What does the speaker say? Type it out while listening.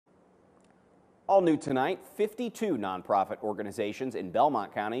All new tonight, 52 nonprofit organizations in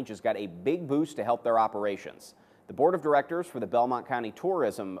Belmont County just got a big boost to help their operations. The board of directors for the Belmont County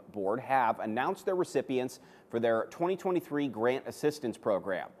Tourism Board have announced their recipients for their 2023 Grant Assistance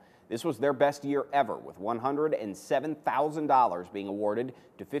Program. This was their best year ever, with $107,000 being awarded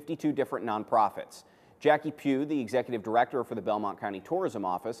to 52 different nonprofits. Jackie Pugh, the executive director for the Belmont County Tourism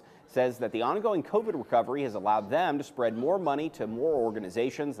Office, says that the ongoing COVID recovery has allowed them to spread more money to more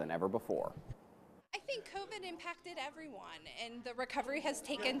organizations than ever before. I think COVID impacted everyone and the recovery has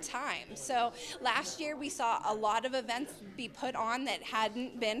taken time. So last year we saw a lot of events be put on that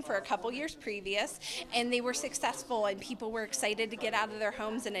hadn't been for a couple years previous, and they were successful and people were excited to get out of their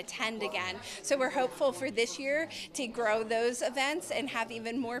homes and attend again. So we're hopeful for this year to grow those events and have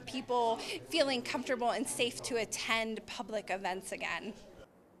even more people feeling comfortable and safe to attend public events again.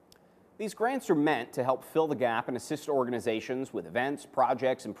 These grants are meant to help fill the gap and assist organizations with events,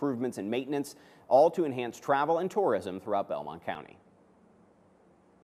 projects, improvements, and maintenance, all to enhance travel and tourism throughout Belmont County.